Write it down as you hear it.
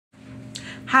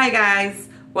Hi guys,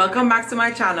 welcome back to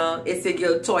my channel. It's your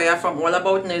girl Toya from All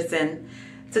About Nursing.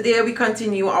 Today we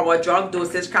continue our drug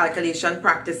dosage calculation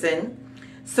practicing.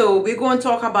 So we're going to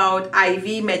talk about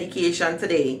IV medication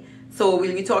today. So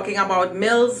we'll be talking about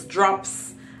mils,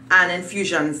 drops, and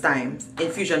infusion times,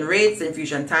 infusion rates,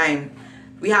 infusion time.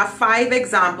 We have 5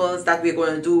 examples that we're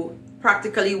going to do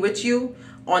practically with you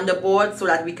on the board so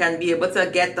that we can be able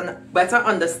to get a better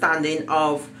understanding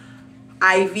of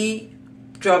IV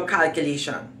drug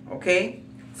calculation. Okay,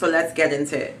 so let's get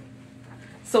into it.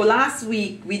 So last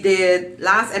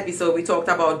episode we talked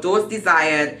about dose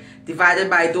desired divided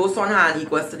by dose on hand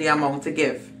equals to the amount to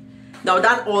give. Now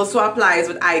that also applies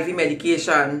with IV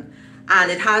medication,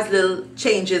 and it has little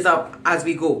changes up as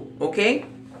we go. Okay,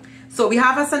 so we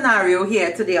have a scenario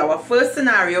here today. Our first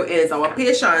scenario is our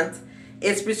patient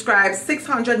is prescribed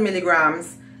 600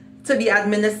 milligrams to be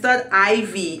administered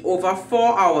IV over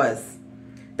 4 hours.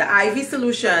 The IV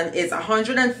solution is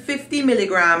 150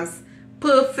 milligrams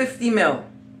per 50 ml.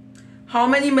 How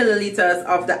many milliliters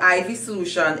of the IV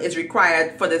solution is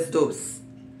required for this dose?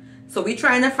 So we're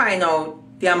trying to find out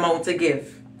the amount to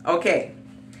give. Okay,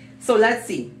 so let's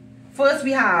see. First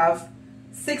we have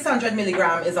 600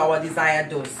 milligrams is our desired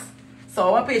dose.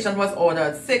 So our patient was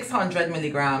ordered 600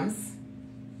 milligrams.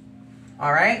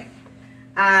 Alright,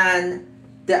 and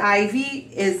the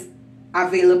IV is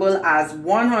available as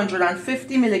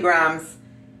 150 milligrams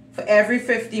for every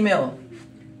 50 ml.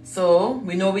 So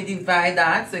we know we divide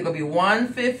that, so it could be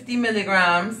 150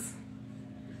 milligrams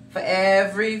for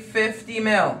every 50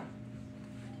 ml.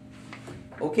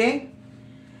 Okay,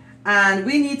 and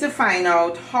we need to find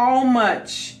out how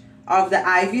much of the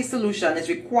IV solution is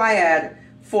required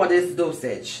for this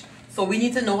dosage. So we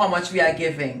need to know how much we are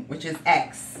giving, which is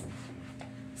X.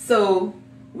 So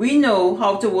we know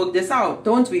how to work this out,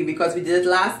 don't we? Because we did it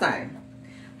last time.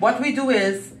 What we do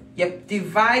is you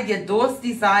divide your dose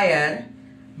desired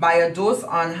by your dose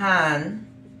on hand,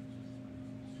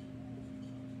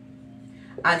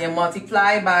 and you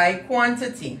multiply by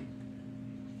quantity.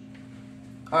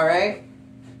 All right?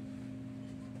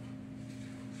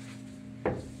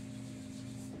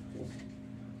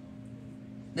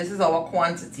 This is our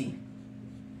quantity.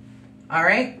 All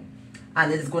right?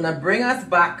 And it's going to bring us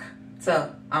back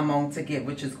to amount to give,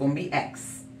 which is going to be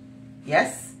X.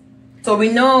 Yes? So we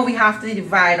know we have to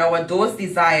divide our dose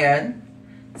desired,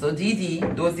 so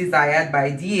DD, dose desired, by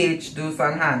DH, dose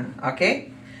on hand.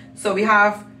 Okay? So we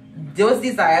have dose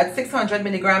desired, 600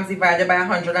 milligrams divided by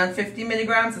 150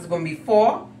 milligrams is going to be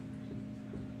 4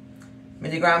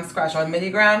 milligrams, scratch 1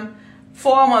 milligram.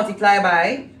 4 multiplied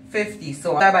by 50.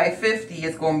 So by 50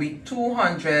 is going to be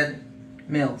 200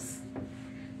 mils.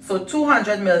 So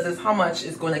 200 mils is how much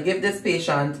is going to give this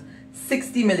patient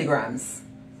 60 milligrams.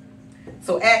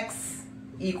 So X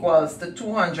equals to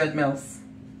 200 mils.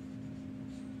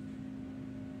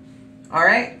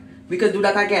 Alright, we could do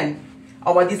that again.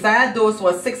 Our desired dose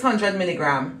was 600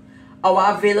 milligram.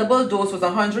 Our available dose was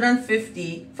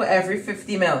 150 for every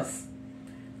 50 mils.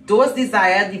 Dose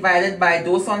desired divided by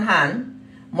dose on hand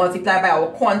multiplied by our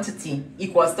quantity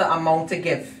equals the amount to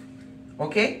give.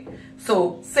 Okay?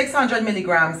 So 600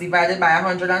 milligrams divided by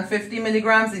 150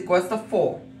 milligrams equals to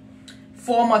 4.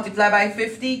 4 multiplied by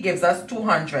 50 gives us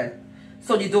 200.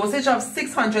 So the dosage of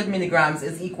 600 milligrams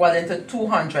is equivalent to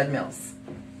 200 mils.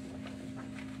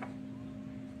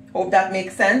 Hope that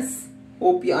makes sense.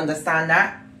 Hope you understand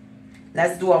that.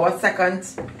 Let's do our second.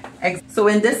 So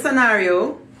in this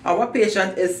scenario, our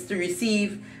patient is to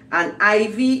receive an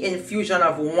IV infusion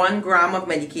of 1 gram of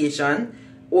medication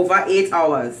over 8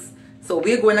 hours. So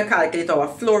we're going to calculate our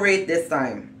flow rate this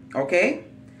time, okay?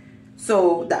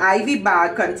 So the IV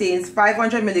bag contains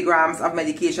 500 milligrams of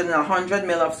medication in 100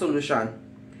 ml of solution.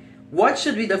 What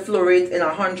should be the flow rate in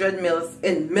 100 mils,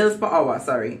 in mils per hour,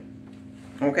 sorry,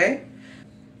 okay?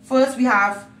 First we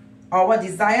have our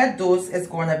desired dose is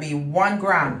going to be 1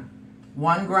 gram.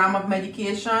 1 gram of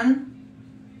medication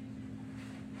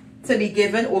to be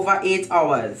given over 8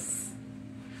 hours.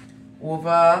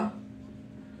 Over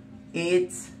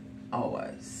 8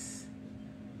 hours.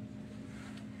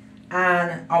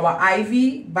 And our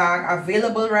IV bag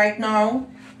available right now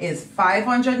is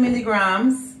 500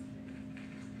 milligrams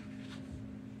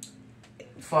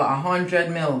for 100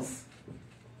 mils.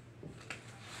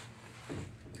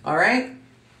 All right,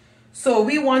 so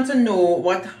we want to know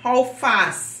how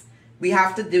fast we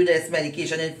have to do this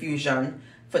medication infusion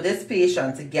for this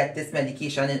patient to get this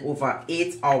medication in over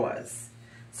 8 hours.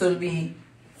 So it'll be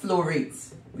flow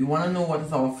rates. We want to know what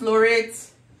is our flow rate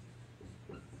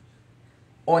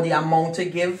or the amount to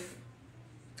give,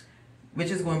 which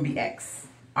is going to be X.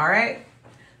 All right.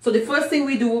 So the first thing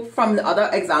we do from the other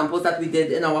examples that we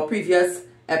did in our previous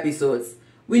episodes,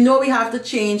 we know we have to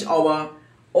change all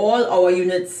our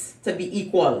units to be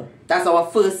equal. That's our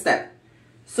first step.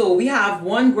 So we have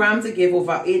 1 gram to give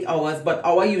over 8 hours, but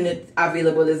our unit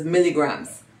available is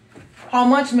milligrams. How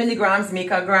much milligrams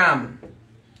make a gram?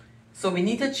 So we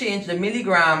need to change the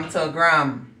milligram to a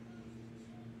gram.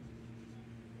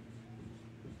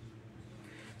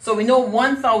 So we know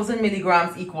 1,000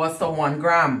 milligrams equals to 1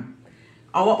 gram.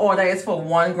 Our order is for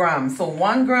 1 gram. So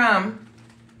 1 gram,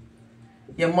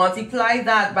 you multiply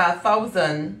that by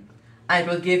 1,000 and it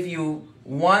will give you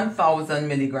 1,000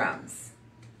 milligrams.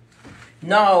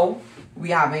 Now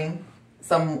we're having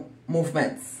some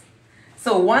movements.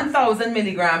 So 1,000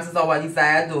 milligrams is our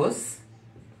desired dose.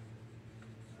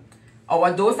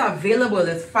 Our dose available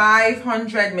is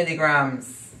 500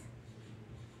 milligrams.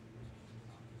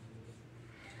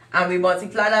 And we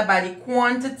multiply that by the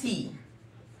quantity.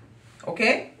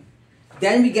 Okay?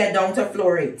 Then we get down to flow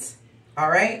rate.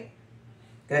 Alright?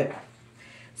 Good.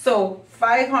 So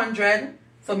 500,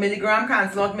 so milligram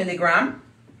cancel out milligram,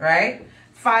 right?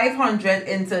 500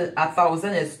 into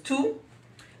 1,000 is 2.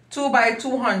 2 by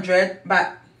 200,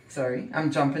 but, sorry,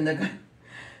 I'm jumping the gun.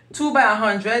 2 by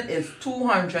 100 is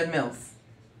 200 mils.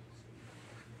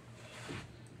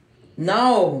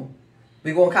 Now,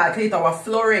 we're going to calculate our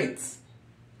flow rate.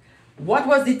 What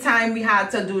was the time we had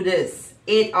to do this?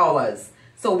 8 hours.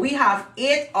 So we have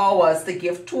 8 hours to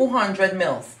give 200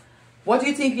 mils. What do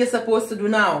you think you're supposed to do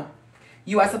now?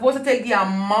 You are supposed to take the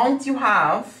amount you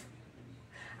have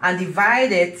and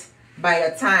divide it by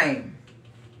a time,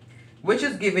 which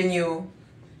is giving you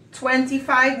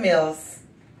 25 mils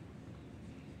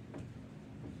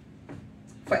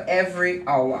for every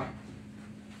hour.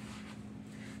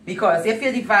 Because if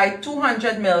you divide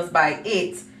 200 mils by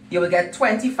 8, you will get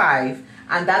 25,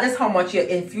 and that is how much your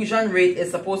infusion rate is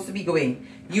supposed to be going.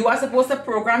 You are supposed to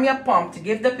program your pump to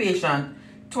give the patient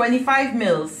 25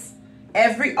 mils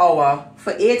every hour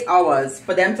for 8 hours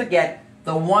for them to get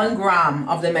the 1 gram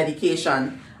of the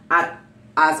medication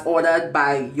as ordered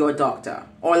by your doctor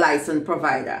or licensed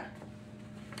provider.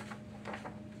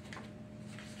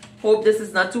 Hope this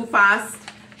is not too fast.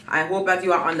 I hope that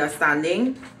you are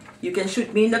understanding. You can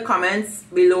shoot me in the comments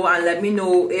below and let me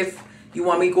know if you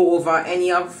want me to go over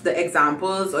any of the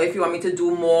examples, or if you want me to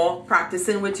do more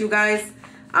practicing with you guys.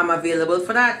 I'm available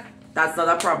for that. That's not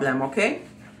a problem, okay?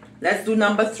 Let's do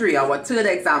number 3, our third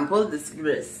example. This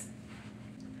is.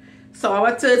 So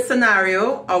our third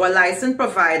scenario, our licensed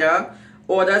provider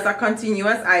orders a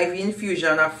continuous IV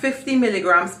infusion of 50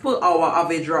 milligrams per hour of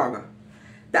a drug.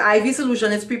 The IV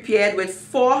solution is prepared with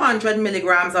 400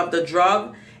 milligrams of the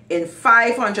drug in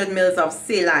 500 mils of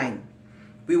saline.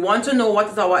 We want to know what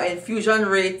is our infusion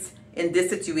rate in this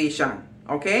situation,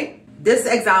 okay? This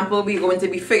example, we're going to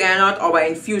be figuring out our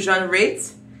infusion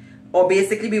rate, or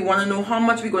basically we want to know how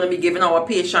much we're going to be giving our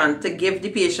patient to give the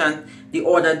patient the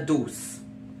ordered dose.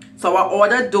 So our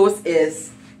ordered dose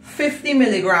is 50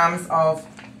 milligrams of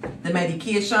the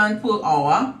medication per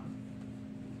hour.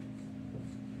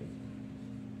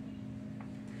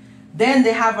 Then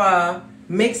they have a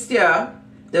mixture.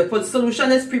 The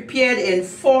solution is prepared in with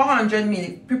 400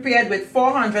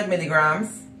 milligrams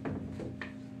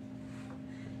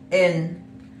in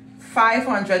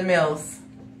 500 mils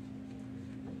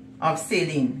of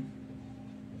saline.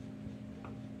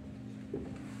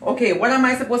 Okay, what am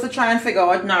I supposed to try and figure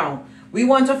out now? We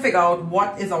want to figure out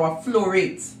what is our flow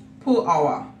rate per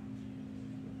hour.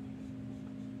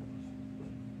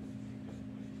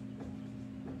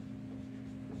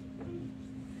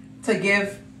 To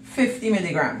give 50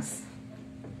 milligrams,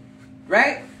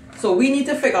 right? So we need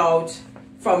to figure out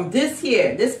from this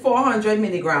here, this 400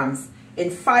 milligrams in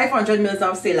 500 mils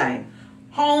of saline,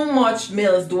 how much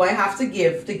mils do I have to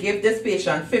give this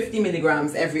patient 50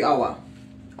 milligrams every hour?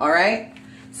 All right?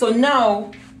 So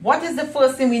now, what is the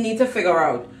first thing we need to figure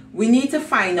out? We need to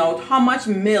find out how much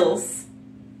mils,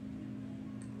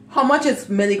 how much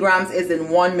milligrams is in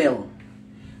 1 mil.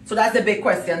 So that's the big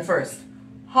question first.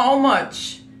 How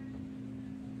much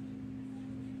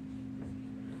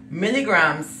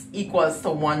milligrams equals to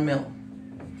 1 mil?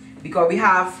 Because we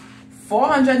have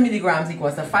 400 milligrams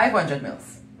equals to 500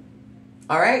 mils.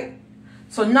 Alright?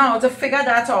 So now to figure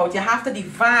that out, you have to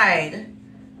divide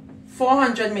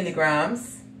 400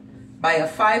 milligrams by a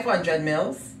 500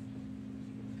 mils,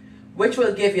 which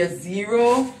will give you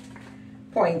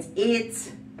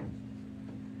 0.8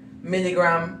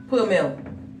 milligram per mil.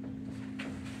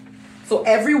 So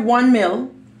every 1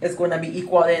 mil is going to be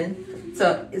equaling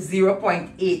to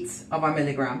 0.8 of a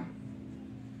milligram.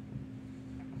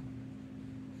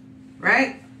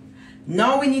 Right?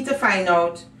 Now we need to find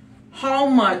out how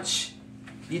much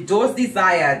the dose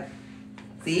desired.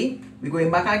 See, we're going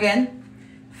back again.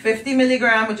 50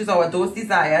 milligram, which is our dose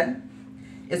desired,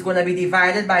 is going to be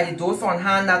divided by the dose on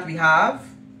hand that we have.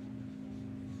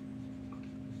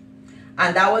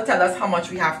 And that will tell us how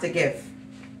much we have to give.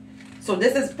 So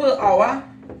this is per hour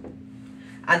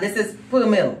and this is per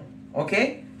mil.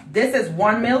 Okay? This is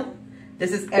 1 mil.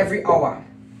 This is every hour.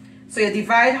 So you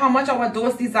divide how much our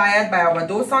dose desired by our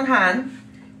dose on hand,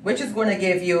 which is going to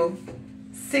give you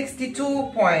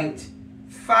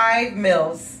 62.5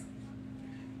 mils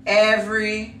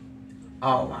every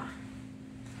hour.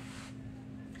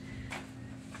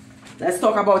 Let's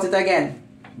talk about it again.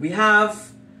 We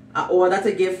have an order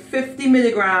to give 50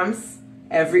 milligrams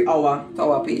every hour to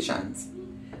our patients.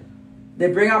 They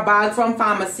bring a bag from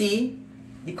pharmacy.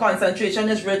 The concentration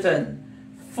is written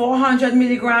 400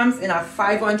 milligrams in a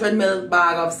 500 ml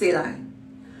bag of saline.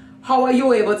 How are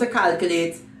you able to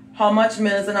calculate how much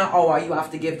mils in an hour you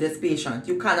have to give this patient?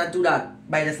 You cannot do that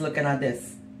by just looking at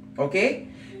this. Okay?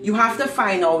 You have to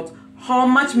find out how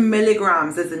much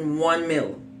milligrams is in 1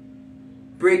 mil.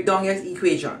 Break down your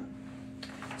equation.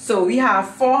 So we have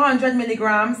 400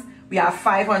 milligrams, we have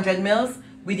 500 mils.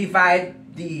 We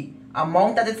divide the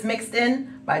amount that it's mixed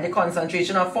in by the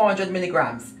concentration of 400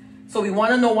 milligrams. So we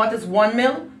want to know what is 1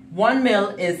 mil. 1 mil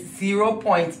is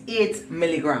 0.8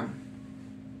 milligram.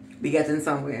 We're getting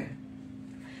somewhere.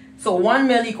 So 1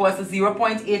 mil equals to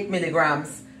 0.8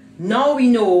 milligrams. Now we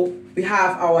know we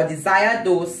have our desired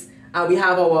dose and we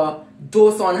have our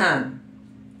dose on hand.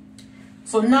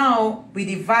 So now we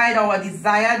divide our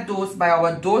desired dose by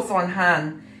our dose on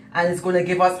hand, and it's going to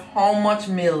give us how much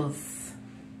mils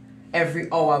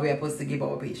every hour we are supposed to give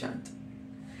our patient.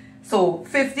 So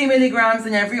 50 milligrams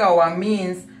in every hour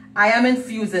means I am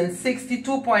infusing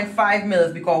 62.5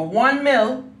 mils because 1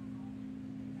 mil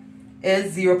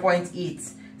is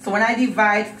 0.8. So when I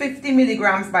divide 50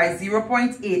 milligrams by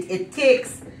 0.8, it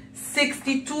takes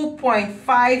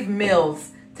 62.5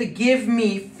 mils to give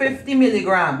me 50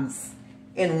 milligrams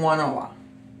in 1 hour.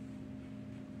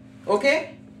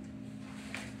 Okay?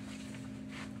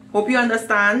 Hope you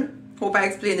understand. Hope I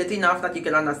explained it enough that you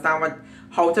can understand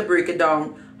how to break it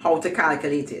down, how to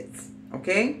calculate it.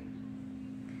 Okay?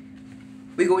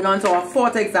 We're going on to our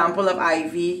fourth example of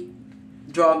IV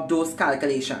drug dose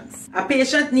calculations. A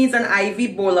patient needs an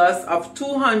IV bolus of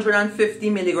 250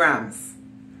 milligrams.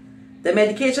 The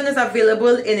medication is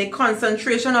available in a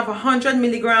concentration of 100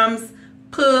 milligrams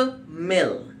per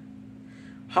mil.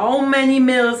 How many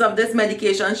mils of this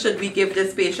medication should we give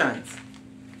this patient?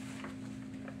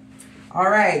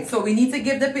 Alright, so we need to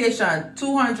give the patient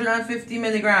 250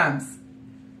 milligrams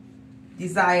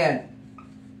desired.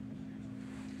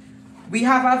 We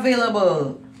have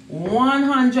available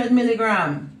 100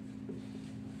 milligram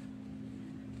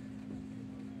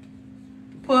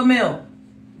per mil.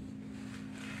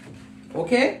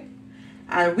 Okay?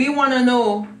 And we want to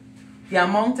know the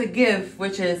amount to give,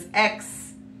 which is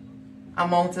X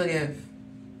amount to give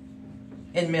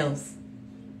in mils.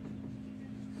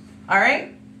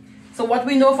 Alright? So what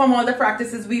we know from all the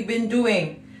practices we've been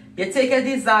doing, you take a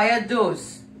desired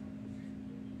dose.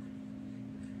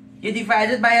 You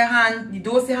divide it by a hand, the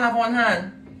dose you have on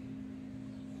hand,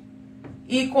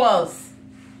 equals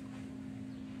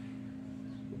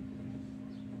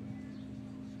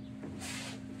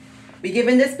we're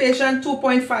giving this patient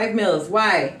 2.5 mils.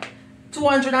 Why?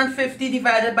 250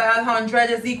 divided by 100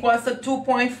 is equals to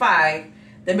 2.5.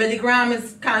 The milligram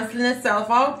is cancelling itself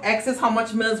out. X is how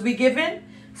much mils we giving.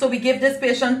 So we give this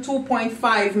patient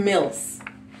 2.5 mils.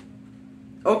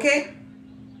 Okay?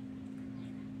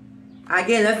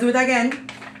 Again, let's do it again.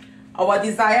 Our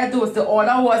desired dose, the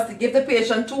order was to give the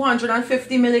patient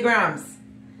 250 milligrams.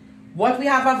 What we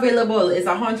have available is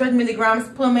 100 milligrams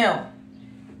per mil.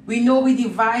 We know we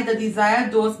divide the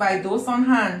desired dose by dose on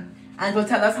hand, and it will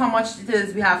tell us how much it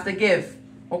is we have to give.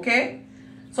 Okay?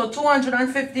 So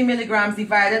 250 milligrams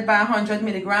divided by 100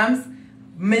 milligrams.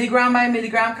 Milligram by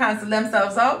milligram cancel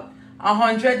themselves out.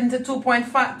 100 into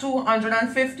 2.5,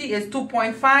 250 is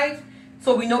 2.5.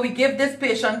 So we know we give this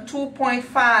patient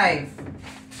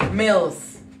 2.5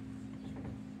 mils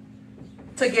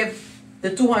to give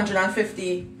the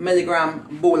 250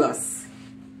 milligram bolus.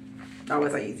 That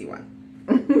was an easy one.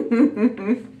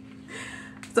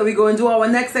 So we go and do our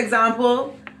next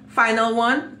example, final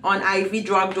one on IV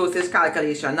drug dosage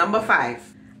calculation. Number 5.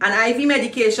 An IV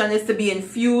medication is to be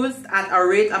infused at a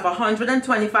rate of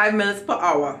 125 mils per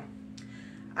hour.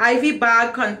 IV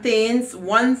bag contains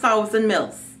 1000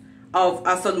 mils of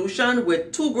a solution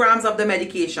with 2 grams of the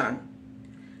medication.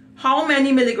 How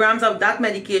many milligrams of that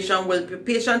medication will the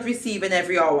patient receive in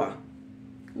every hour?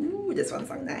 Ooh, this one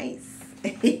sounds nice.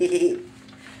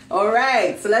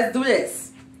 Alright, so let's do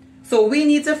this. So we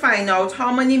need to find out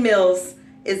how many mils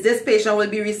is this patient will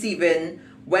be receiving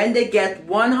when they get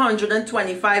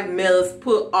 125 mils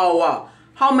per hour.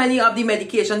 How many of the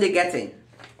medication they're getting?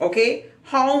 Okay?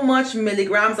 How much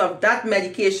milligrams of that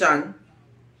medication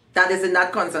that is in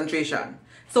that concentration?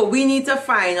 So we need to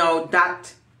find out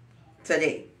that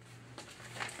today.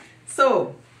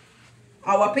 So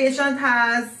our patient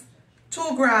has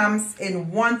 2 grams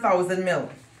in 1000 mil.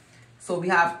 So we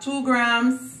have 2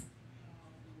 grams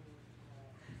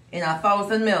in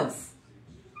 1000 mils.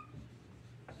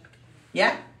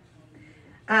 Yeah?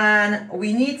 And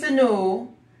we need to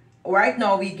know, right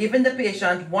now we're giving the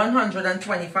patient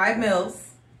 125 mils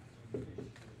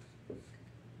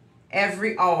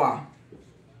every hour.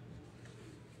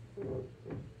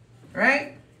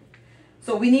 Right?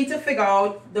 So we need to figure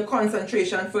out the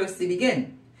concentration first to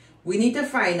begin. We need to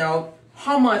find out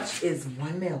how much is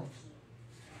 1 mil.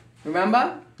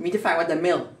 Remember? We need to find out the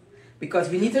mil. Because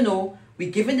we need to know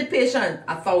we're giving the patient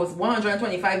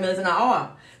 125 mils in an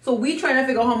hour. So we're trying to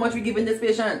figure out how much we're giving this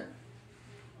patient.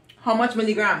 How much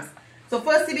milligrams. So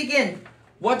first to begin,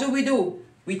 what do?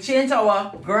 We change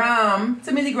our gram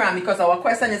to milligram because our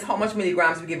question is how much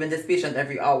milligrams we're giving this patient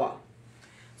every hour.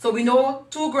 So we know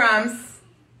 2 grams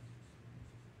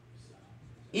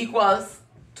equals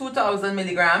 2000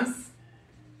 milligrams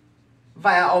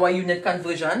via our unit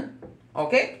conversion.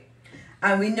 Okay?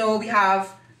 And we know we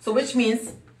have, so which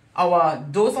means our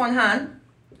dose on hand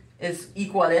is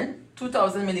equaling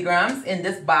 2000 milligrams in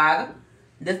this bag,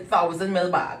 this 1000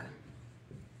 ml bag.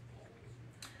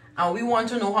 And we want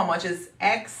to know how much is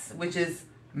X, which is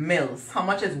mils. How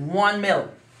much is 1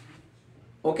 mil?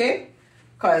 Okay?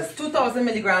 Because 2000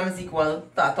 milligrams is equal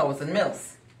to 1000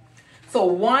 mils. So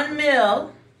 1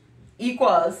 mil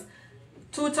equals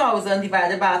 2000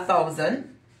 divided by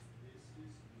 1000.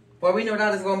 What we know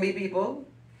that is going to be, people?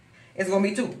 It's going to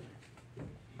be 2.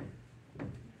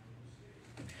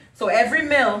 So every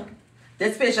mil,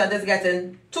 this patient is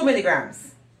getting 2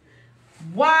 milligrams.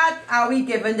 What are we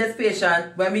giving this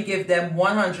patient when we give them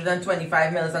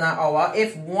 125 mils an hour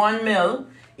if 1 mil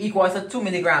equals to 2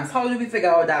 milligrams? How do we figure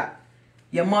out that?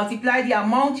 You multiply the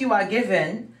amount you are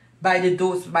given by the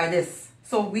dose, by this.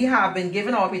 So we have been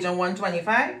giving our patient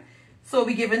 125. So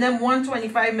we're giving them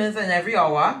 125 mils in every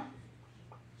hour.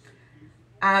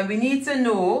 And we need to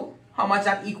know how much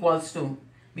that equals to.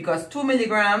 Because 2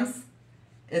 milligrams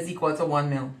is equal to 1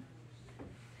 mil.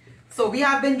 So we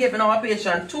have been giving our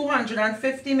patient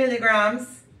 250 milligrams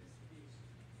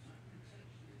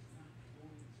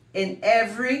in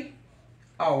every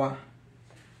hour.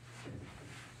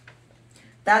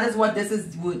 That is what this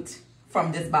is worth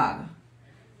from this bag.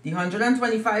 The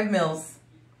 125 mils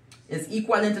is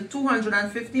equivalent to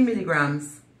 250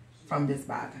 milligrams from this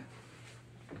bag.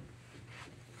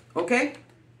 Okay?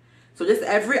 So this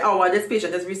every hour this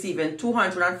patient is receiving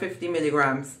 250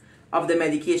 milligrams of the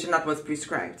medication that was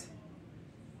prescribed.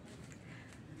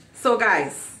 So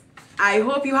guys, I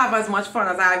hope you have as much fun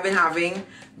as I've been having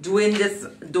doing this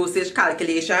dosage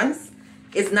calculations.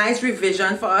 It's nice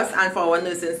revision for us and for our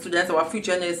nursing students, our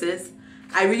future nurses.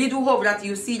 I really do hope that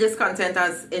you see this content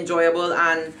as enjoyable,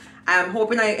 and I'm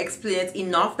hoping I explain it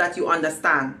enough that you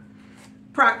understand.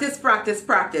 Practice, practice,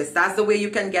 practice. That's the way you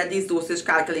can get these dosage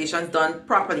calculations done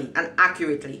properly and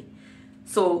accurately.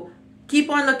 So keep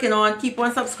on looking on, keep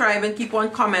on subscribing, keep on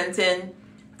commenting.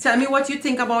 Tell me what you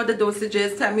think about the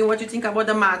dosages. Tell me what you think about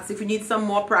the maths. If you need some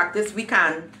more practice, we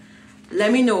can.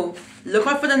 Let me know. Look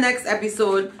out for the next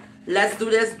episode. Let's do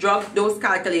this drug dose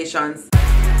calculations.